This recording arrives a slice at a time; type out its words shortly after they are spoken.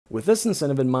With this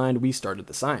incentive in mind, we started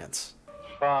the science.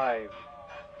 5,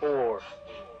 4,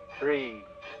 3,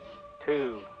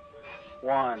 2,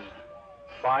 1,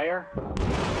 fire.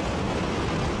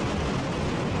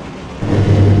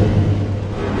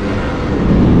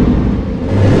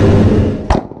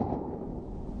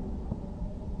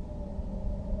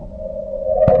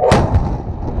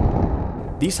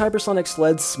 These hypersonic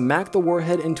sleds smack the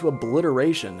warhead into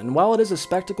obliteration, and while it is a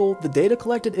spectacle, the data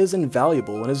collected is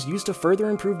invaluable and is used to further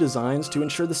improve designs to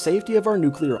ensure the safety of our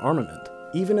nuclear armament,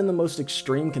 even in the most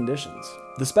extreme conditions.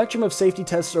 The spectrum of safety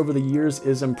tests over the years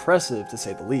is impressive to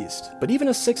say the least, but even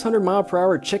a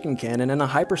 600-mile-per-hour chicken cannon and a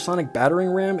hypersonic battering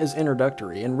ram is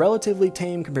introductory and relatively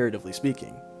tame comparatively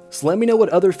speaking. So let me know what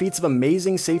other feats of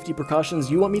amazing safety precautions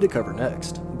you want me to cover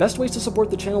next. Best ways to support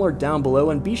the channel are down below,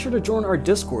 and be sure to join our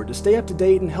Discord to stay up to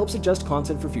date and help suggest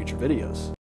content for future videos.